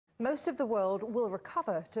Most of the world will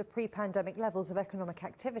recover to pre-pandemic levels of economic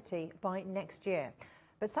activity by next year.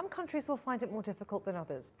 But some countries will find it more difficult than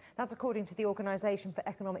others. That's according to the Organisation for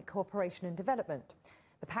Economic Cooperation and Development.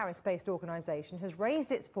 The Paris-based organisation has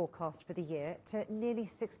raised its forecast for the year to nearly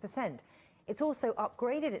 6%. It's also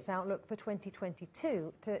upgraded its outlook for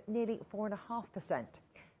 2022 to nearly 4.5%.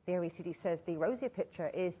 The OECD says the rosier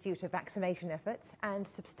picture is due to vaccination efforts and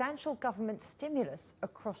substantial government stimulus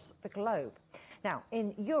across the globe. Now,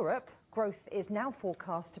 in Europe, growth is now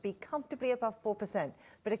forecast to be comfortably above 4%.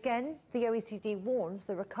 But again, the OECD warns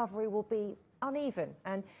the recovery will be uneven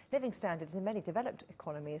and living standards in many developed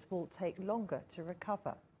economies will take longer to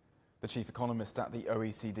recover. The chief economist at the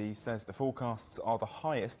OECD says the forecasts are the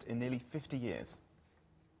highest in nearly 50 years.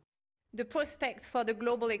 The prospects for the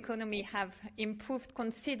global economy have improved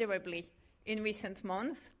considerably in recent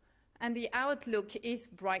months, and the outlook is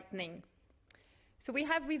brightening. So we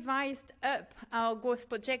have revised up our growth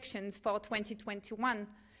projections for 2021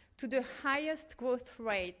 to the highest growth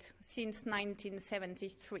rate since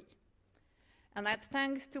 1973. And that's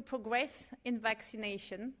thanks to progress in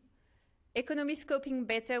vaccination, economies coping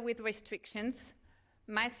better with restrictions,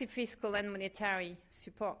 massive fiscal and monetary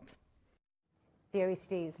support. The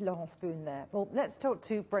OECD's Laurence Boone there. Well, let's talk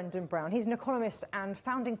to Brendan Brown. He's an economist and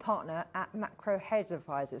founding partner at Macro Hedge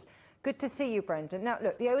Advisors. Good to see you, Brendan. Now,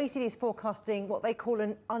 look, the OECD is forecasting what they call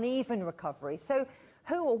an uneven recovery. So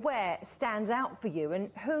who or where stands out for you and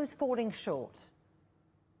who's falling short?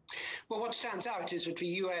 Well, what stands out is that the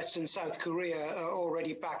US and South Korea are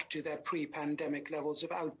already back to their pre-pandemic levels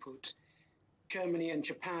of output. Germany and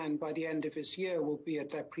Japan, by the end of this year, will be at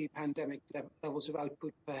their pre-pandemic levels of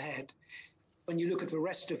output per head. When you look at the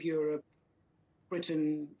rest of Europe,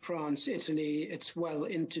 Britain, France, Italy, it's well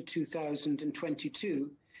into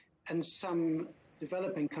 2022. And some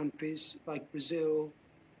developing countries like Brazil,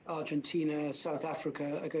 Argentina, South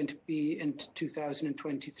Africa are going to be into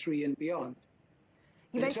 2023 and beyond.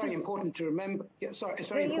 It's very important to remember. It's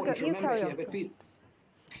very important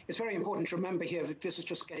to remember here that this is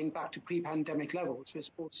just getting back to pre-pandemic levels.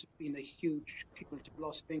 There's also been a huge cumulative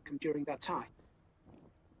loss of income during that time.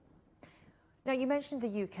 Now, you mentioned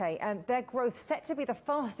the UK, and their growth set to be the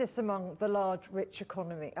fastest among the large, rich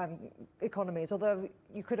economies, although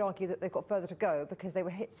you could argue that they've got further to go because they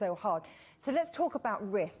were hit so hard. So let's talk about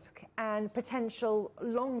risk and potential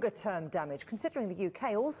longer-term damage, considering the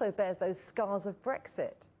UK also bears those scars of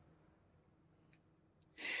Brexit.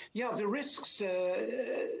 Yeah, the risks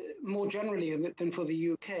more generally than for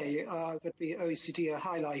the UK that the OECD are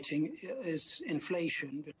highlighting is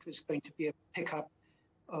inflation, that there's going to be a pickup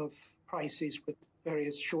of prices with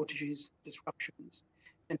various shortages, disruptions,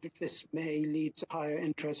 and that this may lead to higher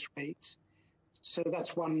interest rates. So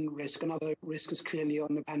that's one risk. Another risk is clearly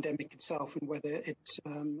on the pandemic itself and whether it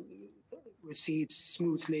recedes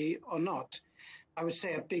smoothly or not. I would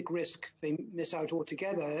say a big risk they miss out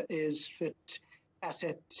altogether is that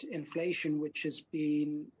asset inflation, which has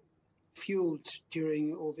been fueled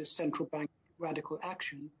during all this central bank radical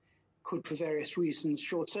action, could, for various reasons,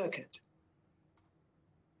 short-circuit.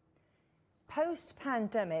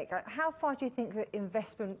 Post-pandemic, how far do you think the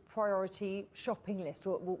investment priority shopping list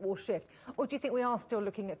will shift? Or do you think we are still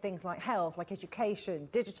looking at things like health, like education,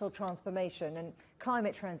 digital transformation and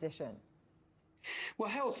climate transition? Well,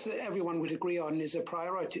 health, everyone would agree on, is a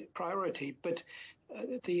priority, but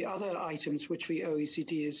the other items which the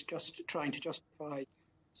OECD is just trying to justify,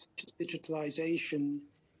 such as digitalization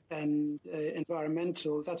and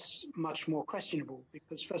environmental, that's much more questionable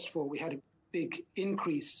because, first of all, we had a big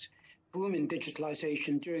boom in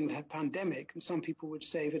digitalization during the pandemic, and some people would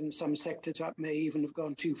say that in some sectors that may even have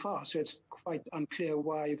gone too far. So it's quite unclear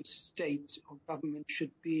why the state or government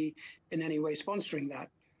should be in any way sponsoring that.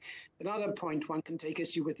 Another point one can take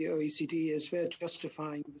issue with the OECD is they're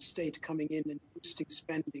justifying the state coming in and boosting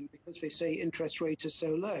spending because they say interest rates are so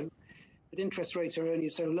low. But interest rates are only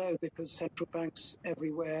so low because central banks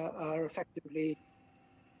everywhere are effectively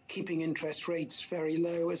keeping interest rates very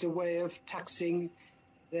low as a way of taxing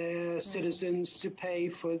their citizens to pay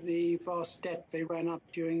for the vast debt they ran up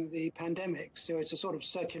during the pandemic. So it's a sort of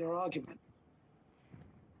circular argument.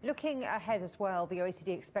 Looking ahead as well, the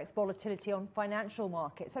OECD expects volatility on financial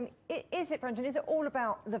markets. I mean, is it, Brendan, is it all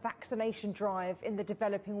about the vaccination drive in the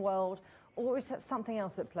developing world, or is that something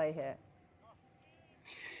else at play here?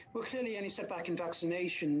 Well, clearly any setback in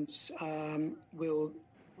vaccinations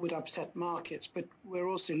would upset markets, but we're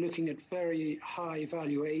also looking at very high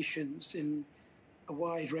valuations in a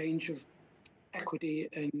wide range of equity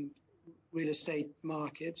and real estate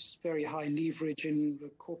markets, very high leverage in the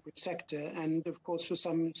corporate sector, and of course for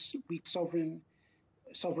some weak sovereigns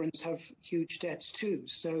have huge debts too.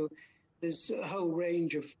 So there's a whole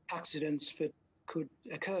range of accidents that could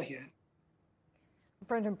occur here.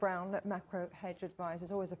 Brendan Brown, Macro Hedge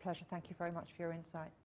Advisors, always a pleasure. Thank you very much for your insight.